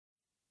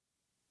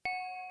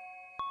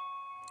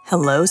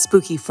Hello,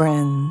 spooky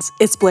friends.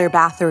 It's Blair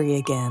Bathory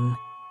again,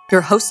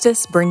 your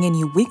hostess bringing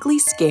you weekly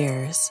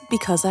scares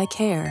because I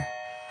care.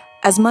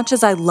 As much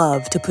as I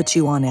love to put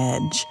you on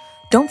edge,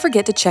 don't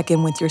forget to check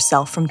in with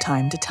yourself from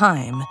time to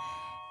time.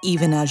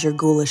 Even as your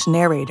ghoulish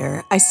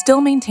narrator, I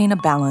still maintain a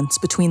balance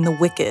between the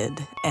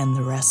wicked and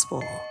the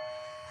restful.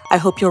 I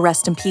hope you'll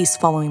rest in peace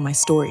following my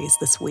stories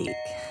this week.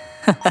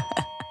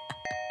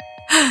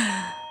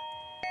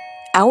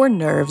 Our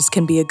nerves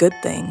can be a good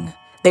thing.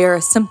 They are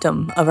a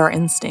symptom of our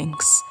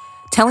instincts,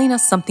 telling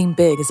us something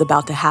big is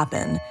about to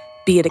happen,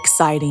 be it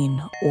exciting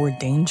or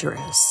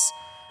dangerous.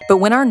 But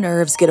when our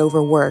nerves get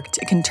overworked,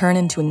 it can turn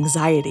into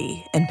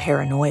anxiety and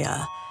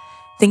paranoia.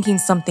 Thinking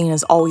something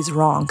is always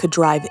wrong could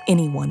drive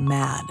anyone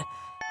mad.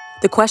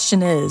 The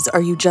question is,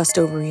 are you just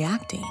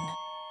overreacting?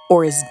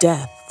 Or is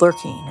death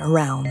lurking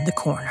around the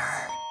corner?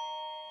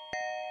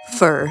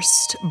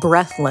 First,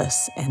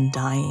 breathless and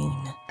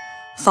dying,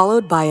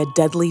 followed by a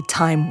deadly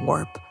time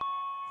warp,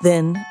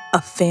 then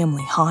a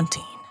family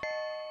haunting.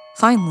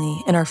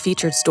 Finally, in our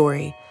featured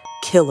story,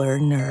 killer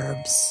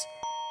nerves.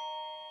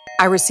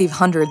 I receive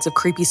hundreds of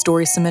creepy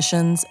story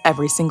submissions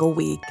every single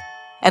week,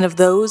 and of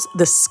those,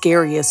 the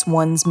scariest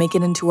ones make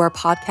it into our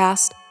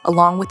podcast,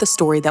 along with the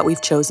story that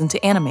we've chosen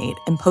to animate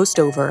and post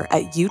over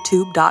at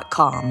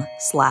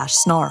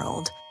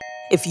youtube.com/snarled.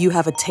 If you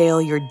have a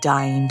tale you're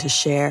dying to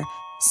share,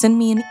 send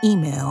me an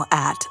email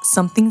at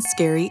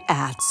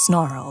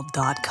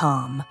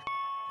somethingscary@snarled.com.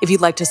 If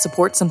you'd like to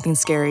support Something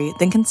Scary,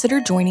 then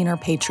consider joining our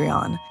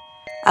Patreon.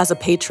 As a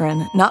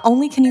patron, not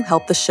only can you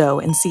help the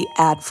show and see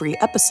ad-free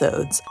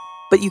episodes,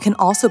 but you can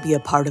also be a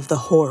part of the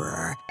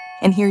horror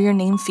and hear your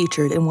name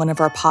featured in one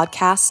of our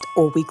podcast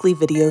or weekly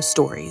video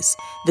stories.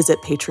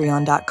 Visit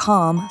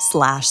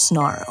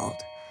patreon.com/snarled.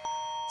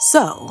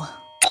 So,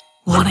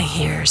 want to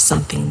hear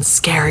something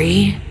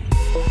scary?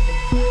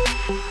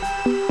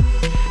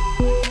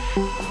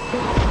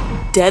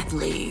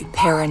 Deadly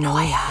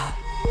Paranoia.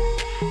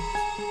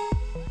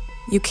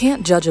 You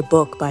can't judge a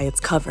book by its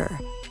cover,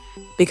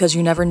 because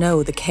you never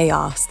know the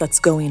chaos that's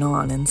going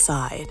on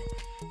inside.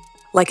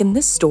 Like in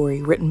this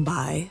story written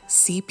by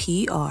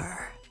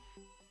CPR.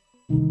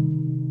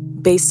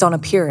 Based on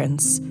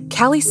appearance,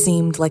 Callie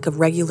seemed like a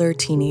regular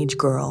teenage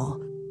girl,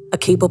 a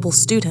capable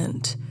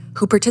student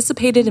who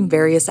participated in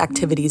various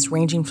activities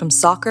ranging from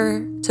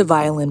soccer to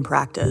violin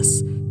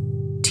practice.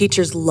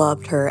 Teachers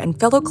loved her and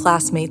fellow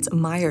classmates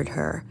admired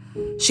her.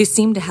 She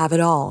seemed to have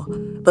it all,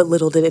 but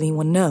little did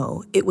anyone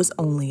know it was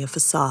only a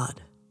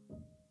facade.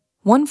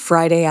 One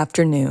Friday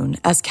afternoon,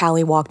 as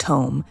Callie walked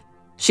home,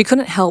 she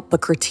couldn't help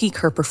but critique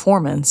her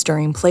performance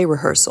during play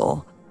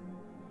rehearsal.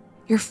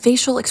 Your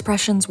facial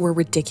expressions were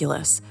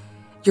ridiculous.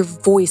 Your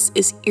voice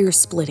is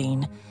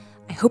ear-splitting.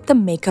 I hope the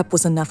makeup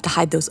was enough to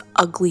hide those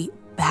ugly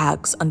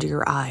bags under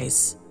your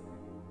eyes.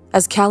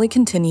 As Callie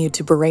continued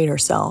to berate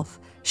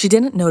herself, she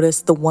didn't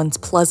notice the once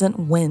pleasant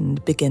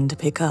wind begin to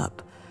pick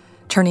up,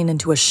 turning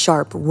into a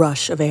sharp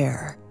rush of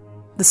air.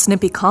 The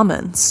snippy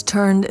comments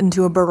turned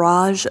into a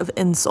barrage of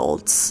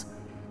insults.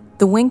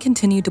 The wind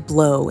continued to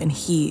blow and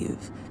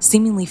heave,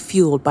 seemingly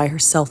fueled by her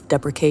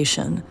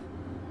self-deprecation.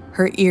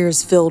 Her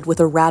ears filled with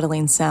a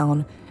rattling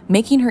sound,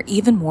 making her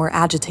even more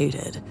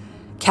agitated.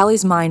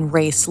 Callie's mind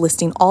raced,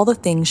 listing all the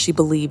things she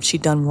believed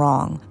she'd done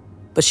wrong,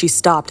 but she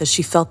stopped as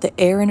she felt the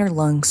air in her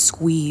lungs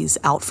squeeze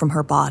out from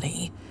her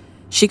body.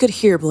 She could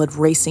hear blood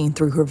racing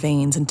through her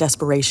veins in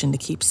desperation to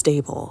keep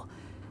stable.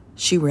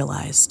 She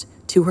realized,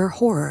 to her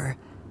horror,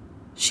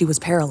 she was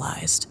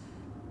paralyzed.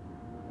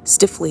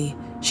 Stiffly,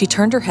 she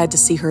turned her head to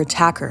see her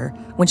attacker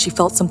when she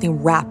felt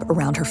something wrap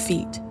around her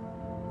feet.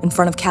 In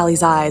front of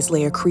Callie's eyes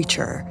lay a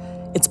creature.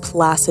 Its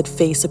placid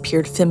face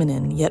appeared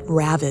feminine, yet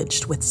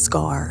ravaged with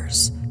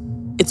scars.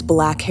 Its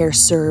black hair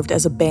served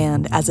as a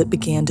band as it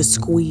began to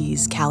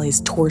squeeze Callie's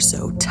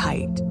torso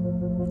tight.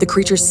 The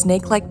creature's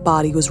snake-like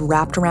body was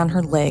wrapped around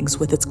her legs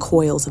with its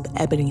coils of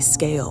ebony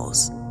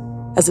scales.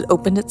 As it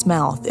opened its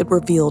mouth, it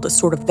revealed a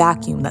sort of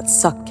vacuum that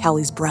sucked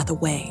Callie's breath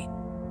away.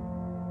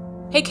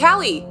 "Hey,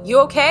 Callie, you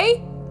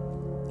okay?"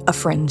 A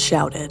friend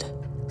shouted.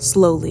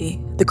 Slowly,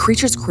 the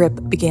creature's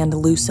grip began to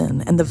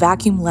loosen and the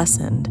vacuum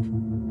lessened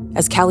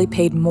as Callie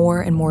paid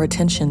more and more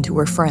attention to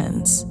her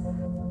friends.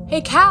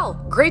 "Hey, Cal,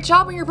 great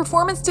job on your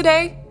performance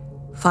today."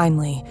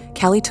 Finally,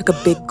 Callie took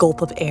a big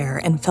gulp of air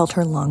and felt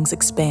her lungs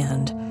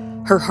expand.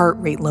 Her heart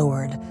rate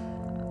lowered.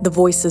 The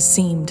voices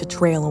seemed to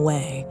trail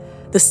away.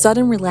 The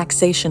sudden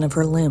relaxation of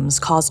her limbs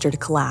caused her to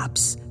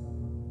collapse.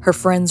 Her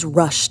friends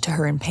rushed to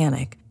her in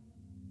panic.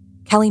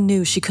 Callie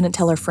knew she couldn't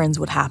tell her friends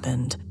what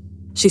happened.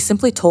 She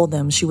simply told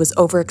them she was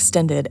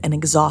overextended and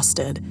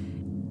exhausted.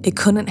 It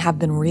couldn't have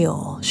been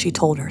real, she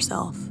told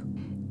herself.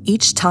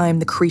 Each time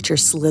the creature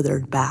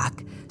slithered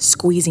back,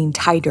 squeezing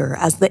tighter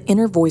as the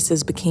inner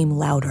voices became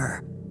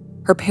louder.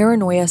 Her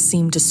paranoia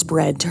seemed to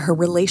spread to her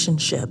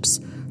relationships,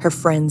 her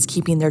friends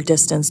keeping their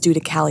distance due to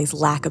Callie's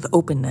lack of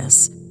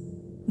openness.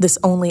 This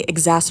only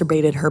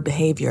exacerbated her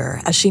behavior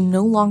as she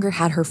no longer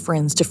had her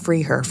friends to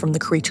free her from the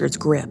creature's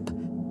grip.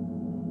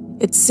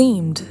 It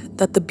seemed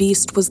that the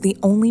beast was the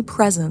only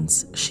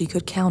presence she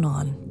could count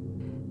on.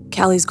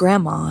 Callie's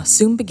grandma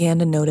soon began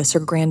to notice her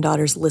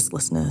granddaughter's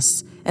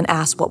listlessness and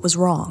asked what was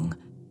wrong.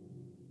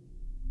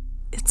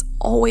 "It's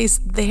always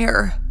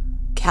there,"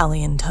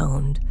 Callie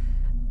intoned.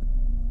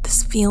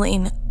 "This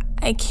feeling,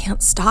 I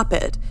can't stop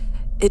it.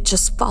 It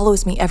just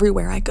follows me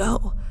everywhere I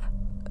go.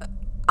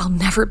 I'll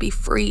never be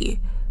free."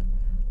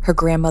 Her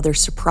grandmother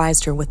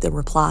surprised her with the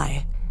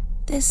reply.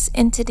 "This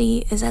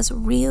entity is as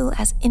real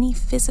as any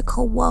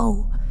physical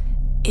woe.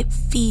 It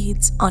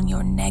feeds on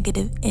your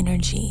negative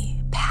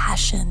energy,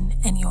 passion,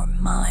 and your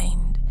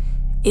mind.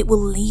 It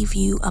will leave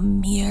you a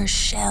mere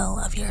shell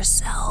of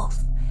yourself.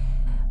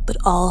 But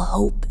all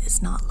hope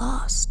is not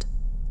lost."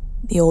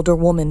 The older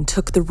woman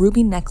took the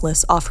ruby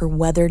necklace off her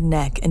weathered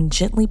neck and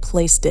gently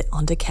placed it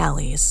onto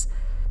Callie's.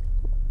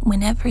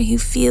 "Whenever you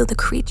feel the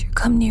creature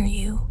come near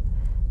you,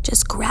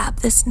 just grab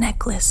this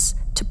necklace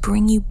to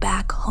bring you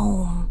back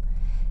home.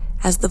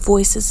 As the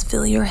voices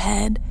fill your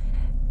head,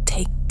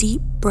 take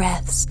deep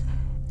breaths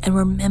and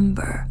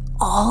remember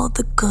all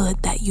the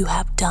good that you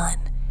have done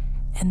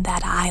and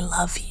that I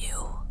love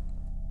you."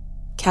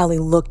 Callie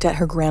looked at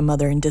her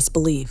grandmother in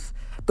disbelief,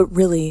 but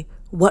really,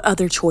 what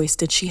other choice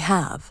did she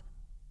have?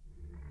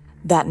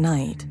 That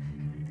night,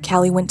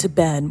 Callie went to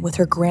bed with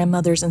her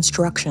grandmother's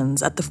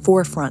instructions at the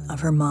forefront of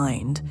her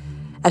mind.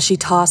 As she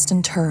tossed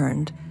and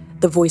turned,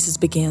 the voices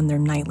began their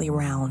nightly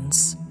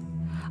rounds.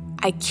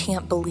 "I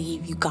can't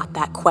believe you got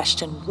that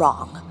question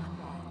wrong.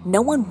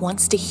 No one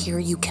wants to hear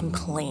you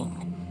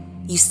complain.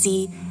 You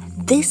see,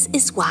 this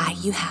is why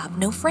you have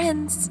no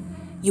friends.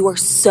 You are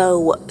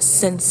so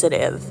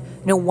sensitive.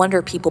 No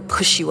wonder people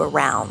push you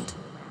around."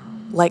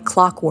 Like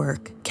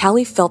clockwork,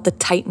 Callie felt the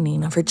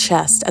tightening of her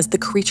chest as the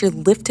creature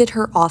lifted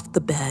her off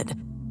the bed.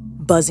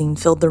 Buzzing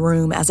filled the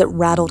room as it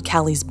rattled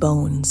Callie's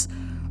bones.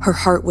 Her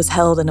heart was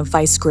held in a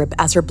vice grip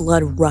as her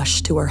blood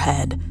rushed to her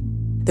head.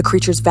 The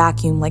creature's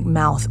vacuum-like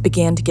mouth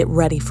began to get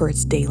ready for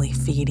its daily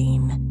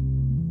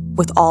feeding.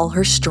 With all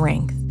her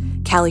strength,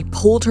 Callie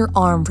pulled her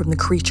arm from the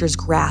creature's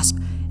grasp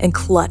and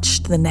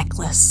clutched the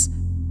necklace.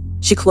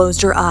 She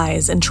closed her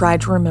eyes and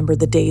tried to remember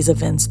the day's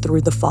events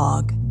through the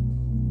fog.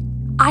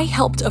 "I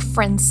helped a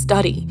friend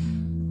study.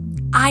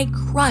 I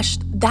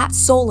crushed that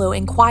solo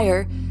in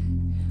choir.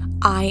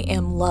 I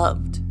am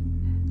loved."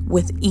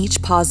 With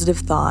each positive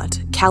thought,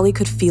 Callie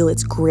could feel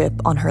its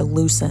grip on her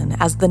loosen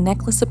as the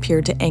necklace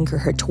appeared to anchor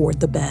her toward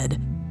the bed.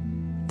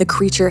 The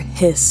creature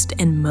hissed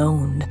and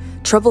moaned,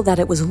 troubled that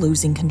it was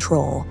losing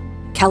control.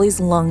 Callie's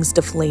lungs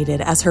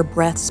deflated as her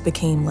breaths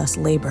became less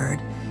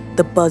labored.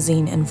 The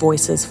buzzing and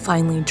voices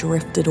finally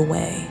drifted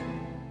away.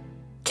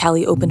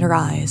 Callie opened her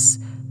eyes,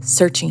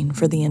 searching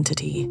for the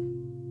entity.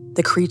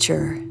 The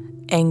creature,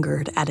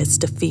 angered at its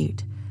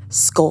defeat,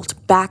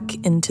 skulked back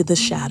into the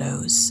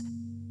shadows.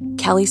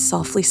 Callie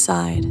softly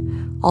sighed.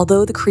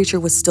 Although the creature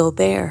was still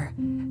there,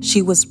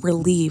 she was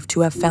relieved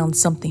to have found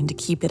something to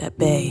keep it at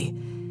bay.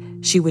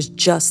 She was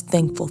just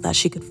thankful that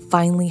she could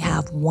finally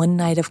have one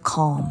night of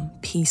calm,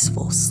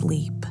 peaceful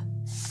sleep.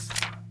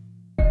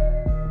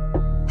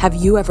 Have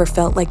you ever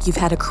felt like you've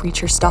had a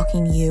creature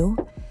stalking you,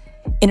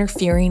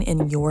 interfering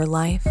in your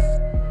life?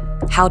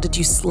 How did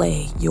you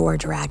slay your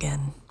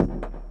dragon?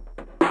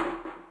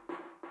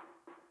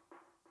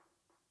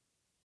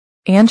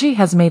 Angie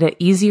has made it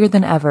easier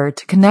than ever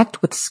to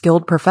connect with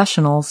skilled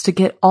professionals to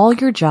get all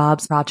your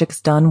jobs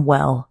projects done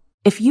well.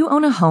 If you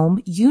own a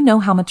home, you know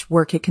how much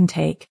work it can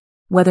take,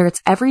 whether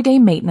it's everyday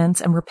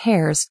maintenance and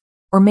repairs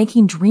or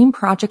making dream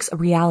projects a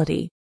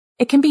reality.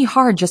 It can be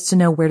hard just to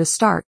know where to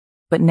start,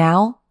 but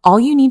now all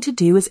you need to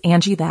do is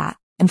Angie that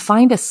and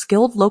find a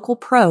skilled local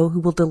pro who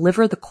will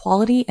deliver the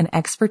quality and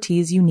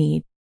expertise you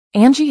need.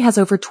 Angie has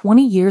over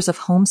 20 years of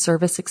home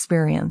service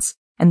experience,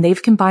 and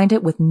they've combined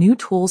it with new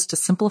tools to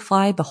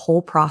simplify the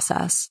whole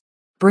process.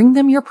 Bring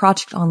them your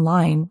project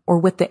online or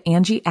with the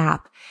Angie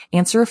app,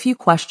 answer a few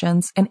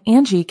questions, and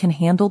Angie can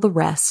handle the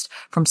rest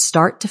from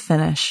start to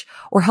finish,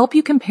 or help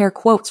you compare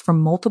quotes from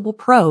multiple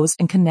pros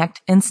and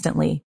connect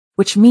instantly,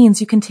 which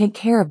means you can take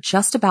care of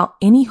just about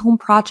any home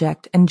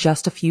project in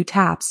just a few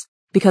taps.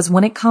 Because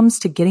when it comes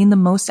to getting the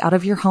most out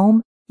of your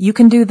home, you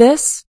can do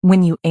this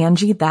when you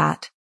Angie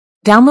that.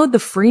 Download the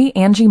free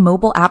Angie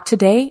mobile app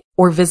today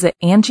or visit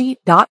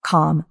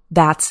Angie.com.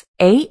 That's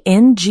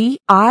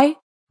ANGI.com.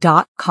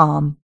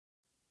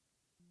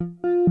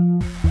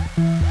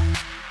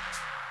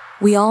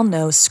 We all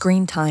know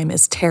screen time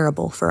is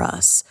terrible for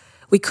us.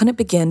 We couldn't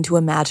begin to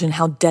imagine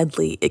how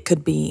deadly it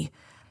could be,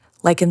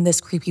 like in this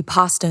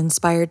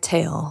creepypasta-inspired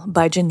tale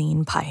by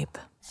Janine Pipe.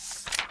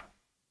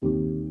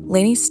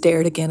 Lainey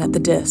stared again at the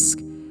disc.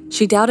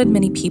 She doubted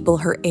many people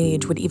her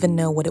age would even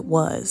know what it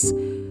was.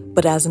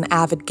 But as an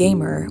avid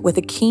gamer with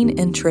a keen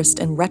interest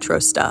in retro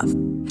stuff,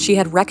 she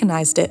had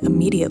recognized it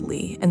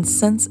immediately, and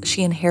since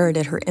she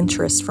inherited her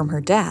interest from her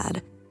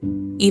dad,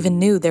 even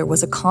knew there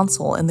was a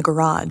console in the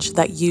garage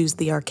that used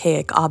the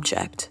archaic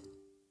object.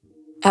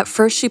 At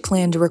first, she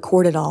planned to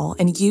record it all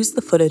and use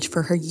the footage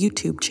for her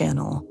YouTube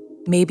channel,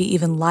 maybe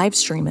even live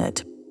stream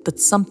it, but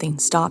something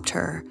stopped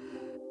her.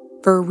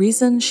 For a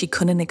reason she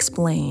couldn't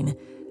explain,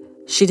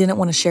 she didn't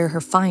want to share her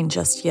find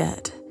just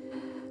yet.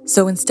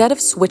 So instead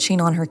of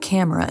switching on her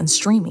camera and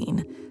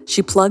streaming,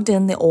 she plugged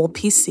in the old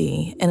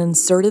PC and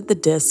inserted the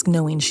disc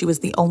knowing she was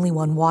the only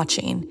one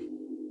watching.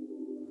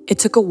 It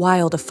took a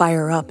while to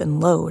fire up and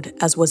load,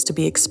 as was to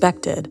be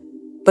expected,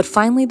 but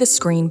finally the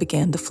screen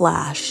began to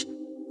flash.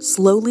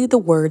 Slowly the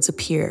words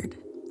appeared.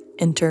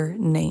 Enter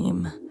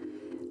name.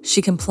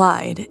 She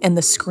complied, and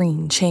the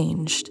screen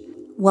changed.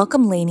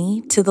 Welcome,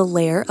 Lainey, to the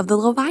lair of the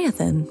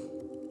Leviathan.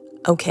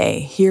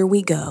 Okay, here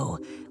we go.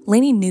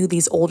 Lainey knew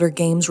these older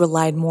games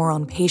relied more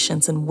on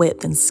patience and wit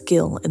than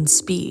skill and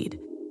speed.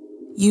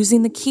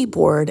 Using the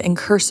keyboard and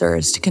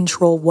cursors to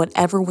control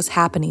whatever was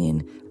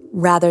happening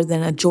rather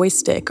than a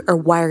joystick or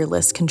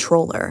wireless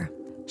controller.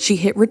 She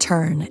hit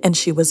return and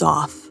she was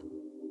off.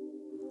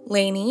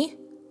 Lainey?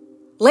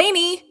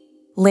 Lainey!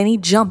 Lainey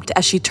jumped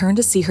as she turned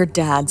to see her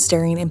dad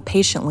staring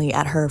impatiently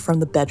at her from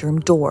the bedroom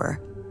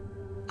door.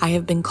 I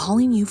have been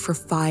calling you for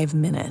 5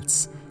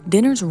 minutes.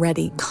 Dinner's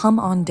ready. Come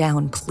on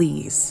down,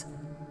 please.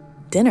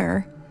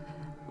 Dinner?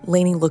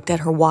 Lainey looked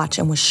at her watch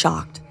and was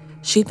shocked.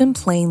 She'd been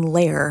playing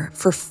Lair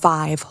for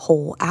 5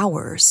 whole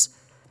hours.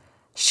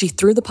 She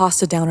threw the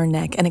pasta down her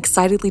neck and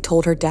excitedly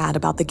told her dad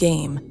about the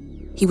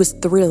game. He was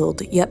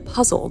thrilled, yet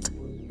puzzled.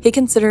 He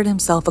considered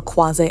himself a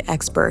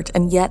quasi-expert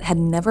and yet had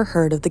never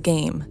heard of the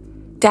game.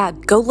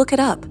 Dad, go look it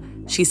up,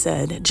 she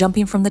said,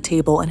 jumping from the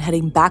table and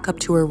heading back up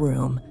to her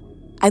room.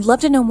 I'd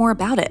love to know more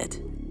about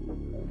it.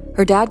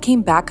 Her dad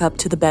came back up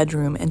to the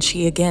bedroom and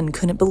she again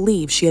couldn't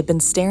believe she had been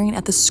staring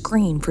at the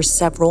screen for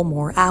several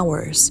more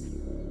hours.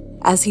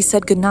 As he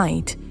said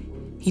goodnight,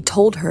 he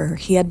told her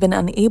he had been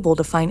unable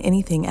to find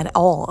anything at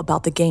all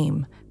about the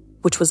game,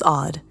 which was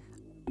odd.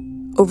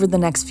 Over the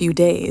next few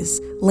days,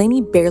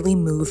 Lainey barely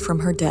moved from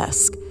her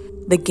desk.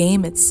 The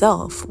game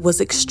itself was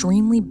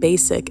extremely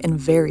basic and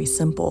very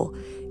simple,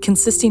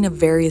 consisting of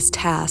various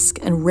tasks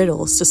and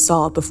riddles to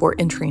solve before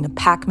entering a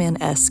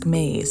Pac-Man-esque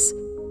maze.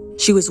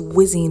 She was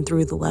whizzing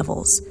through the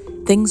levels.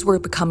 Things were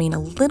becoming a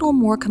little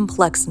more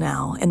complex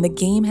now, and the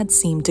game had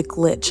seemed to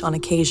glitch on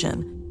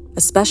occasion,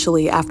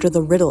 especially after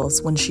the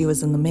riddles when she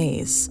was in the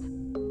maze.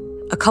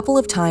 A couple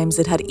of times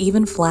it had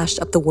even flashed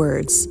up the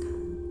words,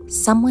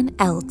 "Someone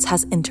else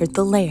has entered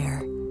the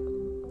lair,"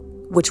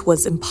 which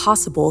was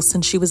impossible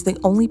since she was the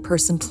only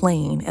person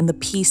playing and the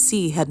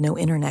PC had no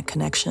internet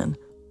connection.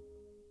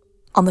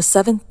 On the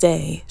 7th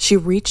day, she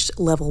reached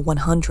level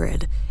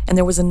 100, and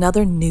there was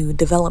another new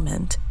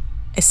development.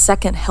 A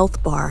second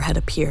health bar had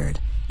appeared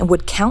and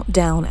would count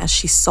down as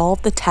she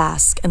solved the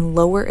task and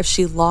lower if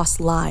she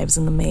lost lives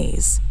in the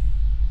maze.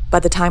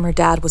 By the time her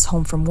dad was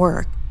home from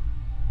work,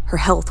 her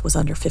health was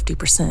under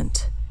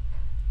 50%.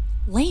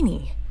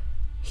 "Lainey,"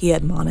 he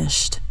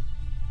admonished,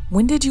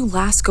 "when did you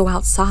last go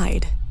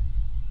outside?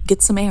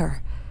 Get some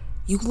air.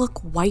 You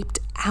look wiped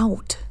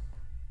out."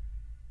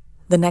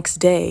 The next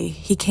day,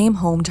 he came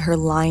home to her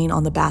lying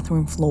on the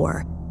bathroom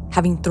floor,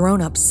 having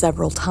thrown up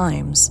several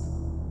times.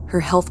 Her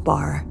health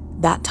bar,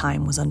 that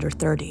time, was under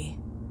 30.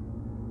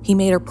 He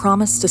made her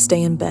promise to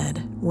stay in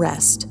bed,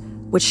 rest,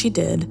 which she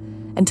did,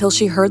 until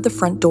she heard the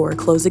front door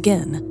close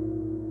again.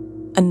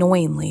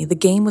 Annoyingly, the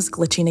game was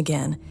glitching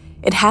again.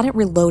 It hadn't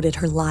reloaded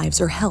her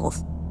lives or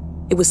health.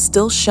 It was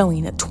still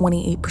showing at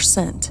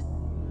 28%.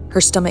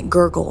 Her stomach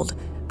gurgled,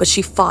 but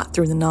she fought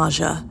through the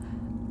nausea.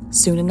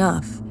 Soon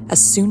enough, as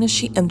soon as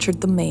she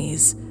entered the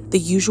maze, the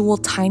usual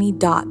tiny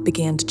dot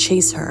began to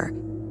chase her.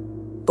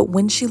 But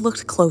when she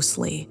looked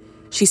closely,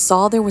 she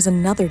saw there was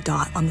another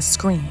dot on the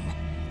screen.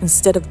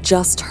 Instead of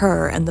just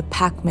her and the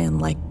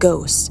Pac-Man-like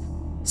ghost,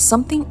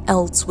 something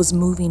else was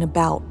moving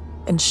about,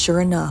 and sure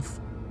enough,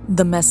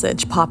 the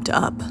message popped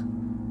up.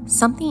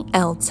 "Something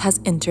else has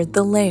entered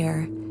the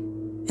lair."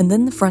 And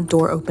then the front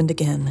door opened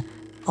again,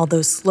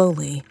 although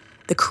slowly,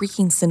 the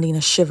creaking sending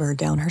a shiver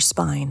down her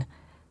spine.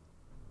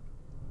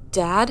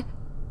 "Dad?"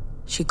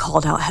 she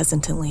called out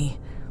hesitantly.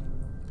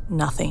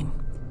 Nothing.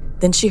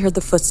 Then she heard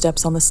the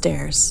footsteps on the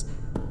stairs.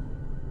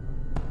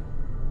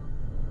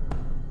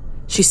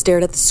 She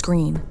stared at the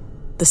screen,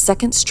 the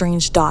second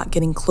strange dot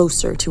getting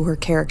closer to her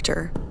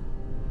character.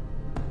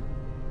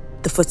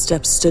 The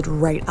footsteps stood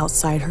right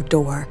outside her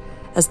door,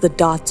 as the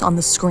dots on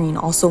the screen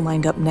also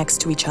lined up next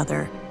to each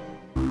other.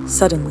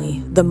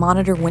 Suddenly, the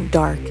monitor went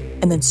dark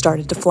and then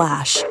started to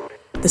flash,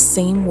 the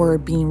same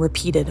word being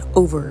repeated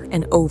over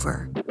and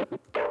over.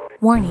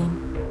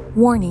 "Warning,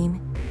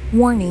 warning,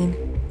 warning."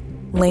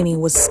 Lainey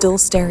was still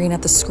staring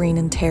at the screen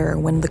in terror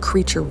when the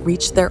creature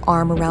reached their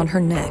arm around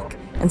her neck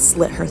and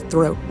slit her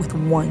throat with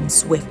one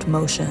swift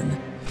motion.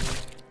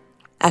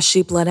 As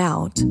she bled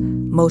out,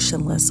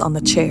 motionless on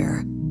the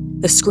chair,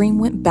 the screen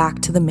went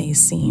back to the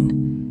maze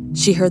scene.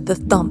 She heard the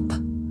thump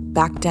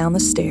back down the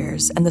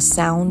stairs and the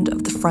sound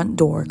of the front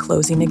door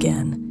closing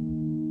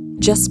again.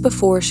 Just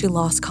before she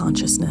lost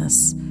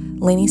consciousness,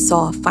 Lainey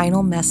saw a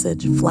final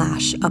message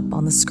flash up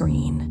on the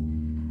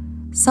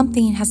screen.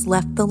 "Something has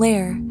left the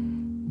lair.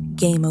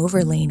 Game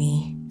over,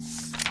 Lainey."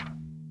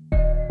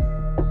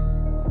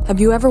 Have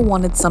you ever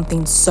wanted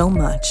something so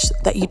much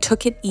that you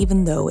took it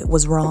even though it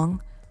was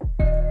wrong?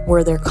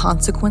 Were there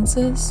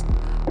consequences,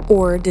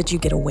 or did you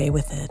get away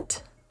with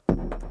it?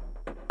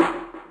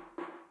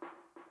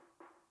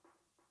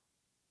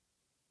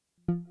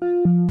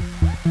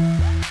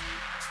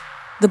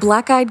 The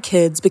black-eyed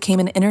kids became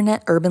an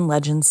internet urban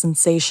legend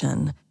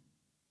sensation.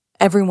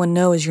 Everyone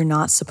knows you're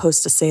not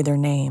supposed to say their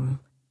name,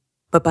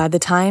 but by the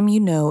time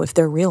you know if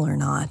they're real or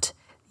not,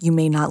 you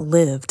may not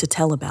live to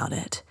tell about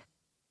it.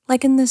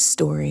 Like in this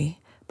story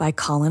by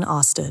Colin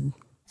Austed.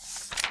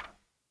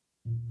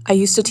 I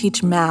used to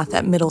teach math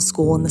at middle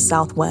school in the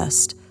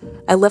Southwest.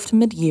 I left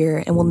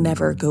mid-year and will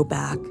never go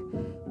back.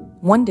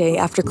 One day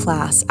after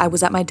class, I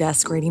was at my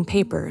desk grading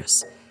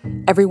papers.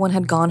 Everyone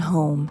had gone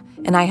home,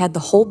 and I had the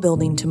whole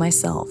building to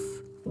myself.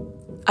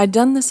 I'd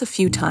done this a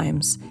few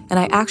times, and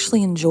I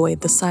actually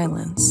enjoyed the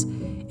silence.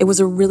 It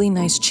was a really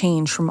nice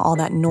change from all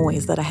that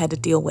noise that I had to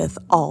deal with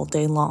all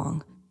day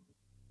long.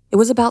 It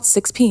was about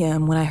 6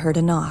 p.m. when I heard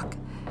a knock.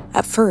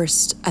 At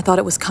first, I thought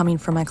it was coming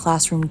from my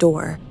classroom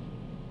door,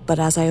 but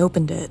as I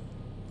opened it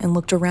and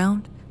looked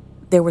around,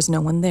 there was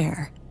no one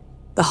there.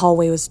 The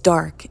hallway was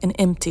dark and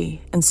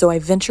empty, and so I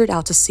ventured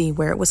out to see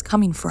where it was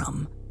coming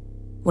from.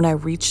 When I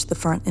reached the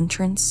front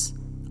entrance,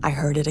 I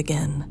heard it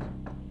again.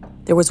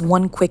 There was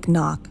one quick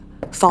knock,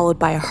 followed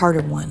by a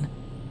harder one,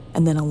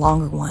 and then a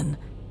longer one.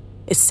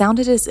 It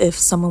sounded as if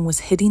someone was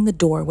hitting the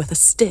door with a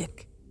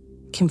stick.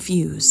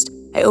 Confused,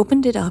 I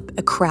opened it up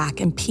a crack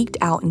and peeked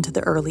out into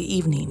the early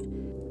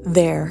evening.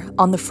 There,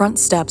 on the front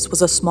steps,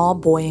 was a small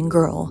boy and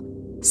girl,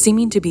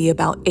 seeming to be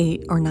about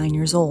 8 or 9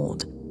 years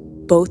old.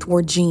 Both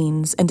wore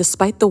jeans, and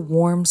despite the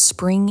warm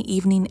spring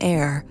evening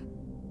air,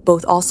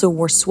 both also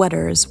wore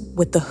sweaters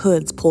with the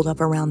hoods pulled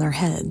up around their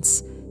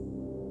heads.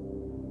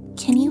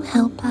 "Can you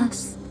help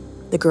us?"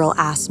 the girl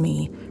asked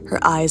me, her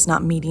eyes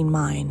not meeting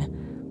mine.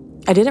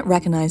 I didn't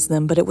recognize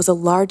them, but it was a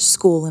large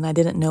school and I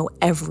didn't know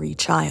every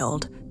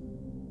child.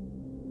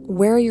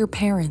 "Where are your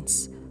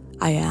parents?"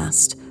 I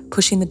asked,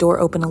 pushing the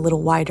door open a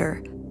little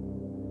wider.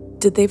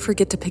 "Did they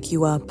forget to pick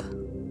you up?"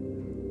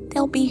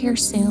 "They'll be here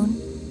soon,"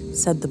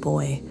 said the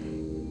boy.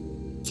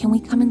 "Can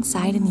we come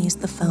inside and use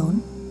the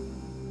phone?"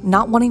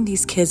 Not wanting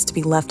these kids to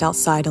be left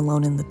outside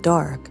alone in the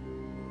dark,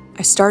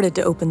 I started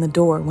to open the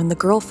door when the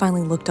girl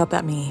finally looked up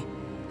at me.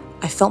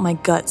 I felt my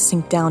gut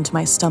sink down to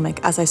my stomach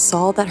as I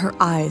saw that her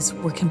eyes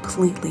were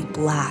completely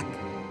black.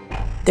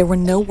 There were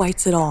no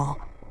whites at all,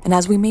 and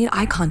as we made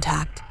eye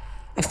contact,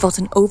 I felt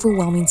an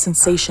overwhelming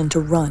sensation to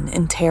run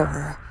in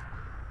terror.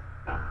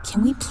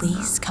 "Can we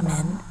please come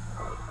in?"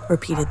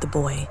 repeated the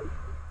boy,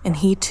 and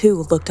he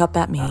too looked up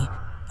at me,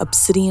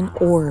 obsidian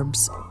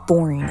orbs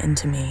boring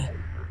into me.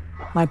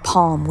 My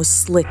palm was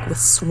slick with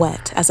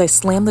sweat as I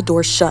slammed the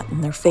door shut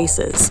in their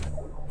faces.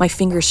 My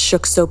fingers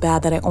shook so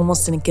bad that I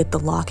almost didn't get the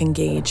lock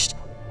engaged.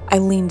 I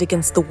leaned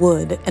against the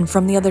wood, and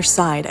from the other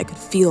side, I could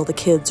feel the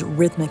kids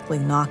rhythmically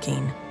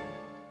knocking.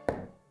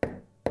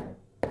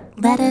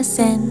 "Let us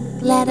in,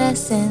 let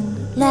us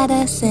in, let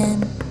us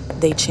in,"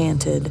 they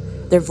chanted,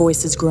 their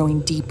voices growing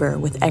deeper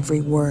with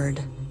every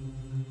word.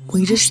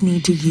 "We just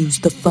need to use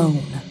the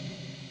phone."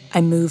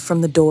 I moved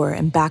from the door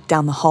and back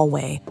down the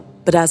hallway,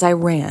 but as I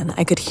ran,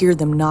 I could hear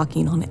them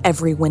knocking on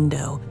every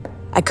window.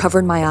 I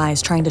covered my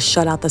eyes trying to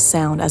shut out the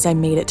sound as I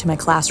made it to my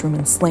classroom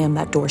and slammed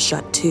that door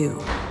shut too.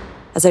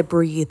 As I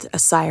breathed a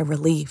sigh of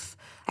relief,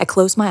 I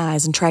closed my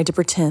eyes and tried to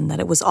pretend that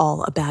it was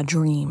all a bad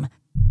dream.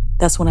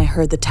 That's when I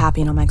heard the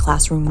tapping on my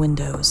classroom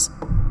windows.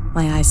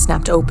 My eyes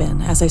snapped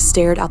open as I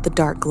stared out the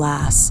dark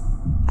glass.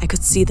 I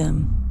could see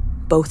them,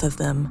 both of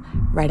them,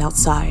 right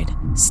outside,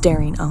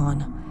 staring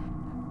on.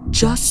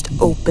 "Just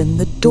open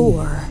the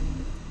door."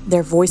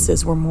 Their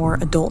voices were more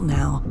adult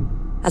now,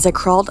 as I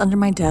crawled under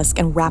my desk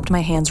and wrapped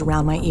my hands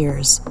around my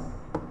ears.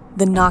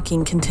 The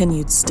knocking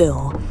continued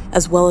still,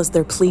 as well as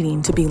their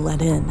pleading to be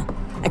let in.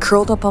 I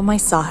curled up on my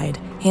side,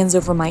 hands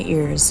over my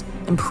ears,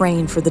 and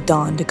praying for the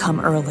dawn to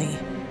come early.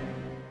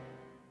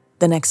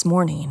 The next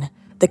morning,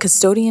 the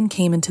custodian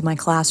came into my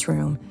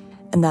classroom,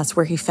 and that's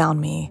where he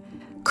found me,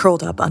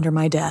 curled up under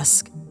my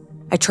desk.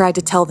 I tried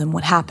to tell them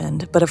what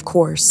happened, but of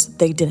course,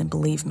 they didn't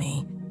believe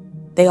me.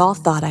 They all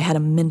thought I had a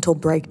mental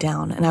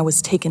breakdown, and I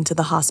was taken to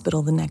the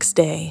hospital the next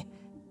day.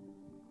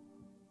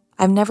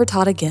 I've never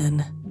taught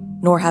again,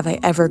 nor have I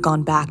ever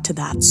gone back to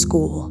that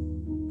school.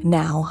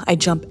 Now, I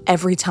jump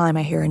every time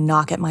I hear a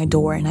knock at my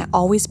door, and I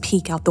always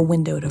peek out the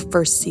window to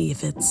first see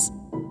if it's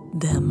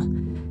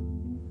them.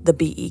 The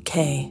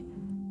BEK.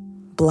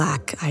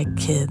 Black-eyed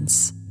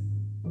kids.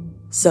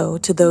 So,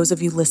 to those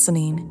of you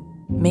listening,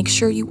 make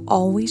sure you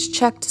always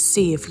check to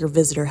see if your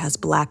visitor has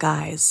black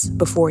eyes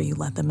before you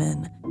let them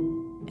in.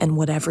 And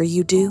whatever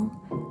you do,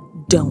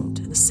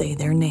 don't say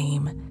their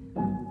name.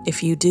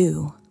 If you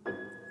do,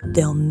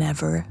 they'll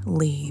never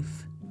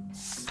leave.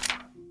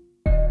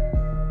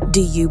 Do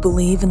you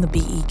believe in the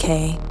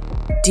BEK?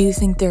 Do you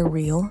think they're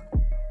real?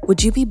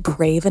 Would you be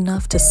brave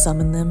enough to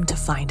summon them to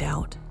find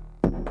out?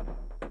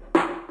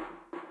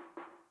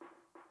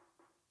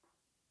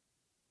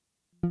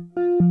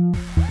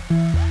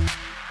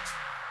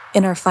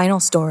 In our final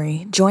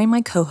story, join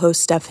my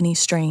co-host Stephanie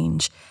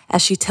Strange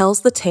as she tells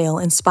the tale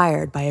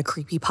inspired by a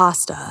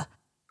creepypasta,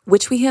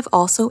 which we have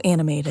also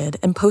animated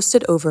and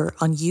posted over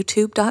on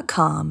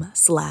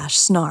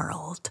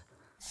youtube.com/snarled.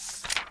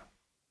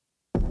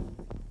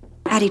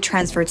 Addie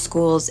transferred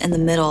schools in the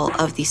middle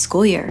of the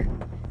school year.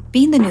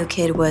 Being the new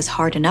kid was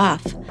hard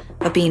enough,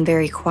 but being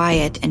very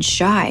quiet and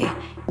shy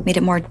made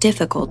it more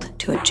difficult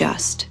to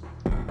adjust.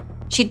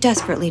 She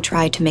desperately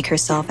tried to make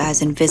herself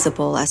as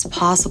invisible as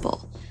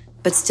possible,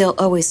 but still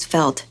always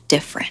felt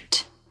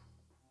different.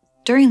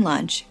 During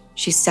lunch,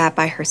 she sat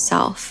by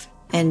herself,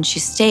 and she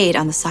stayed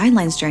on the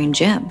sidelines during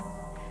gym.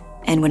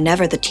 And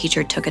whenever the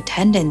teacher took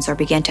attendance or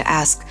began to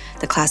ask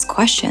the class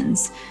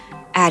questions,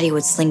 Addie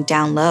would slink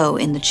down low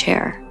in the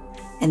chair,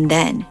 and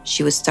then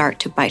she would start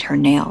to bite her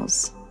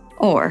nails,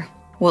 or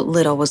what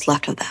little was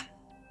left of them.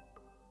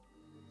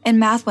 In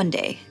math one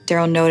day,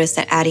 Daryl noticed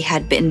that Addie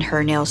had bitten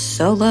her nails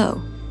so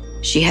low,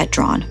 she had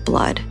drawn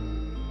blood.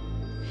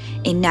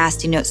 A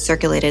nasty note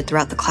circulated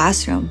throughout the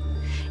classroom.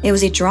 It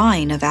was a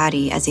drawing of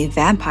Addie as a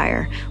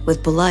vampire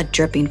with blood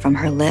dripping from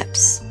her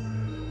lips.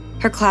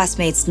 Her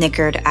classmates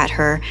snickered at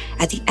her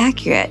at the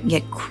accurate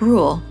yet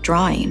cruel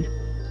drawing.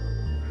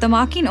 The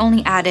mocking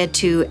only added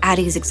to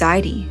Addie's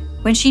anxiety.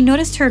 When she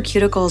noticed her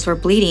cuticles were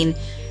bleeding,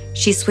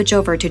 she'd switch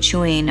over to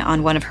chewing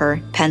on one of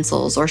her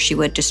pencils, or she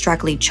would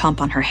distractedly chomp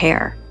on her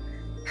hair.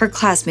 Her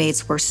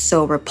classmates were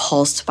so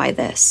repulsed by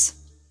this.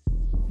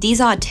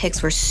 These odd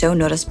tics were so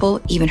noticeable,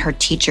 even her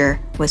teacher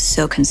was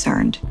so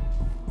concerned.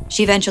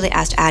 She eventually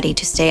asked Addie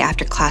to stay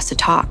after class to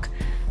talk,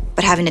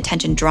 but having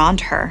attention drawn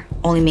to her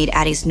only made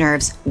Addie's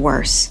nerves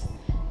worse.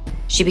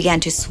 She began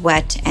to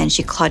sweat and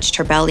she clutched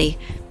her belly.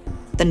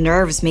 The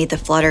nerves made the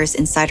flutters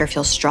inside her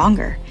feel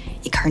stronger,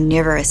 a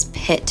carnivorous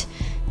pit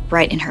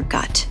right in her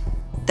gut.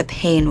 The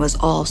pain was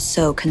all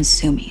so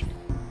consuming.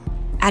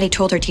 Addie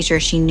told her teacher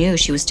she knew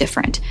she was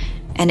different,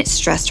 and it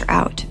stressed her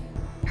out.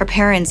 Her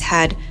parents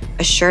had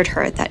assured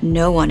her that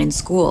no one in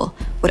school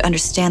would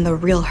understand the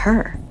real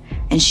her,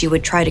 and she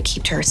would try to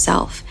keep to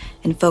herself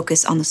and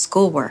focus on the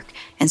schoolwork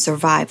and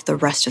survive the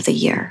rest of the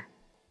year.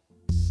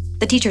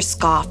 The teacher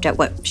scoffed at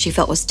what she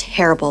felt was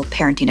terrible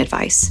parenting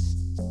advice.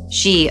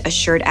 She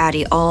assured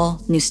Addie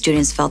all new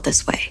students felt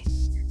this way,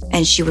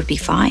 and she would be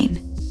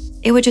fine.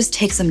 It would just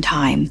take some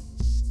time.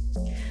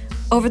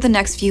 Over the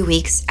next few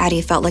weeks,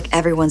 Addie felt like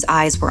everyone's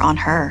eyes were on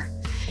her.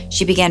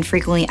 She began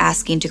frequently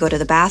asking to go to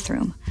the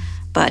bathroom,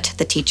 but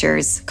the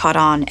teachers caught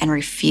on and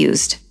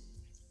refused.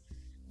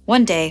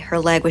 One day, her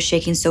leg was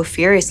shaking so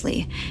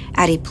furiously,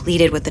 Addie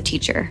pleaded with the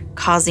teacher,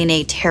 causing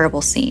a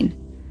terrible scene.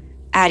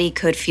 Addie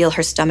could feel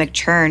her stomach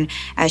churn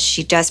as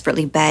she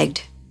desperately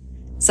begged.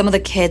 Some of the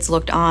kids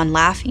looked on,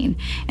 laughing,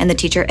 and the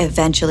teacher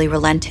eventually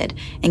relented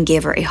and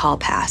gave her a hall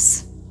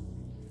pass.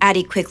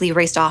 Addie quickly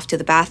raced off to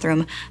the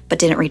bathroom, but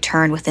didn't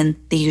return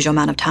within the usual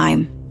amount of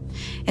time.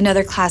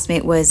 Another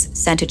classmate was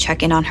sent to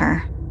check in on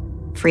her,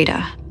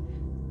 Frida.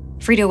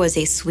 Frida was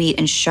a sweet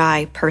and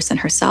shy person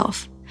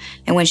herself,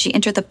 and when she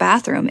entered the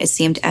bathroom, it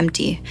seemed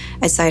empty,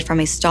 aside from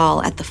a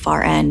stall at the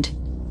far end.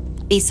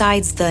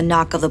 Besides the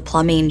knock of the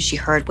plumbing, she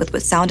heard with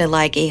what sounded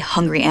like a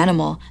hungry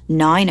animal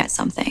gnawing at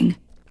something.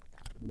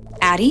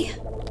 "Addie?"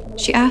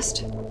 she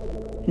asked.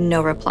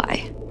 No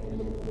reply.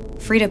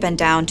 Frida bent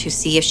down to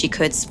see if she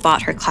could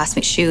spot her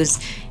classmate's shoes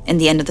in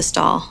the end of the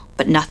stall,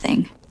 but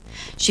nothing.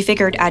 She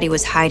figured Addie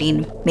was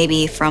hiding,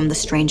 maybe from the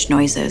strange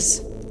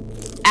noises.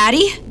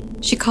 "Addie?"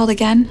 she called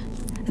again.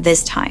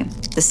 This time,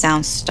 the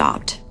sound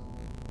stopped.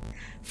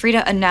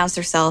 Frida announced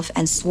herself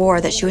and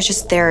swore that she was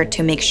just there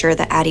to make sure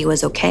that Addie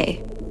was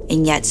okay,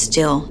 and yet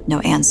still no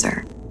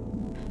answer.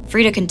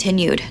 Frida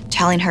continued,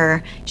 telling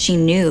her she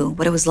knew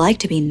what it was like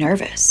to be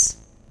nervous.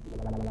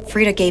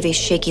 Frida gave a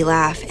shaky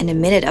laugh and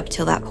admitted up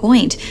till that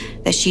point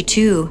that she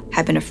too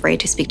had been afraid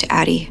to speak to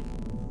Addie,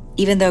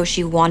 even though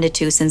she wanted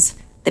to since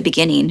the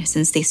beginning,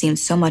 since they seemed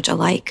so much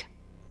alike.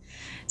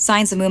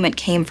 Signs of movement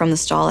came from the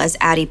stall as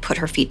Addie put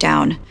her feet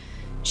down.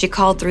 She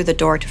called through the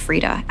door to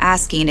Frida,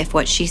 asking if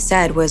what she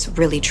said was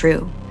really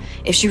true,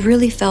 if she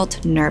really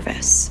felt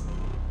nervous.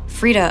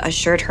 Frida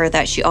assured her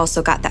that she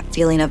also got that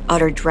feeling of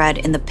utter dread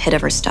in the pit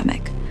of her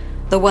stomach,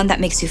 the one that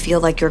makes you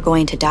feel like you're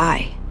going to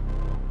die.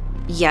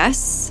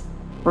 "Yes,"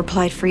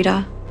 replied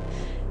Frida.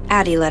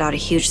 Addie let out a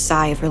huge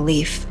sigh of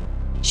relief.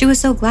 She was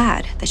so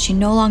glad that she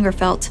no longer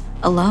felt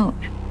alone.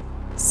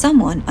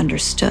 Someone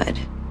understood.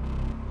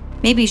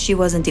 Maybe she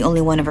wasn't the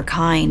only one of her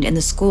kind in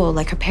the school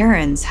like her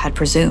parents had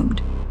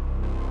presumed.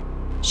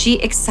 She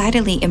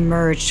excitedly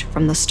emerged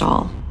from the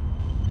stall.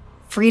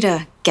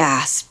 Frida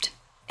gasped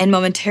and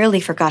momentarily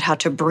forgot how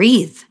to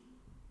breathe.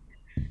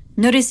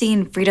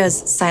 Noticing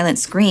Frida's silent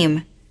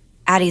scream,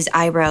 Addie's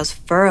eyebrows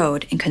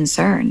furrowed in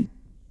concern.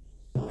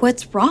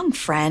 "What's wrong,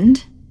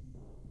 friend?"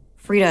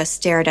 Frida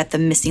stared at the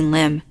missing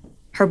limb,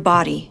 her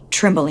body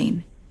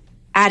trembling.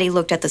 Addie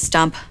looked at the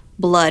stump,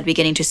 blood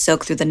beginning to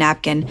soak through the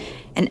napkin,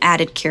 and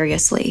added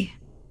curiously,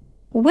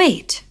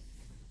 "Wait,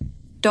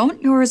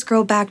 don't yours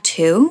grow back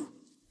too?"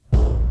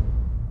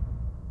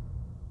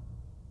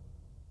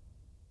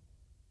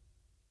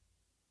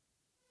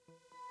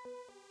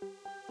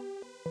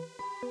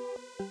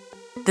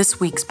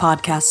 This week's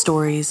podcast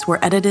stories were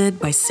edited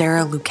by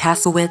Sarah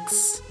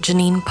Lukasiewicz,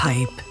 Janine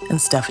Pipe,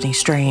 and Stephanie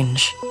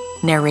Strange.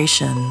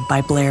 Narration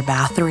by Blair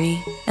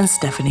Bathory and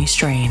Stephanie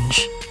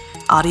Strange.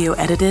 Audio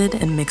edited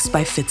and mixed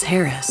by Fitz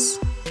Harris.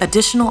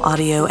 Additional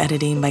audio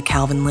editing by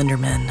Calvin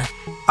Linderman.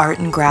 Art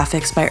and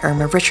graphics by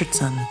Irma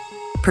Richardson.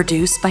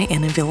 Produced by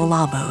Anna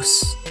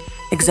Villalobos.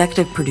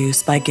 Executive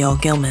produced by Gail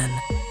Gilman.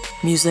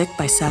 Music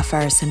by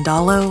Sapphire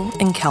Sindalo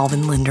and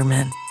Calvin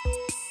Linderman.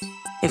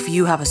 If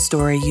you have a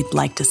story you'd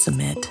like to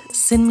submit,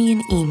 send me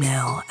an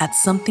email at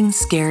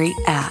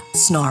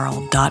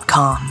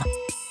somethingscary@snarled.com.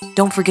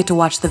 Don't forget to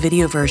watch the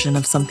video version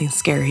of Something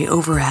Scary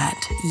over at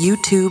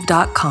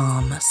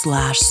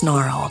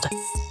youtube.com/snarled.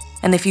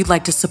 And if you'd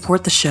like to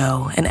support the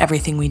show and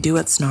everything we do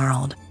at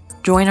Snarled,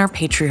 join our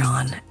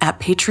Patreon at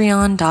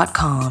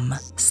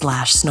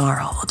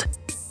patreon.com/snarled.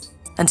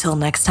 Until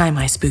next time,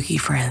 my spooky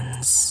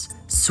friends,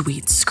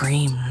 sweet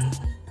screams.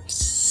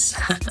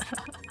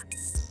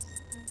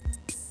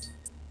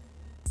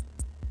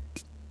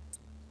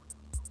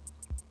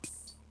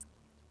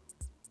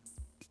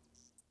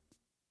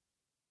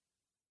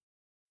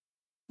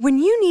 When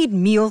you need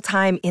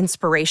mealtime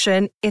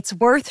inspiration, it's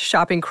worth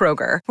shopping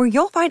Kroger, where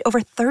you'll find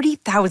over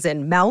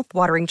 30,000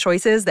 mouth-watering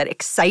choices that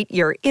excite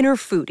your inner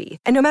foodie.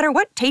 And no matter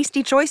what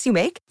tasty choice you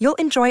make, you'll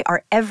enjoy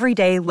our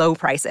everyday low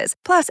prices,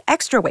 plus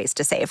extra ways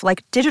to save,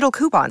 like digital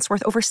coupons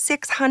worth over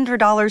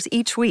 $600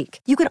 each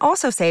week. You can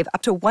also save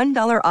up to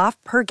 $1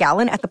 off per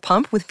gallon at the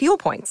pump with fuel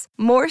points.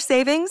 More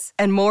savings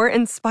and more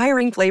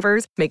inspiring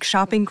flavors make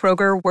shopping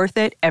Kroger worth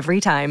it every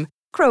time.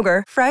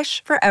 Kroger,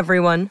 fresh for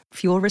everyone.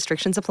 Fuel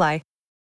restrictions apply.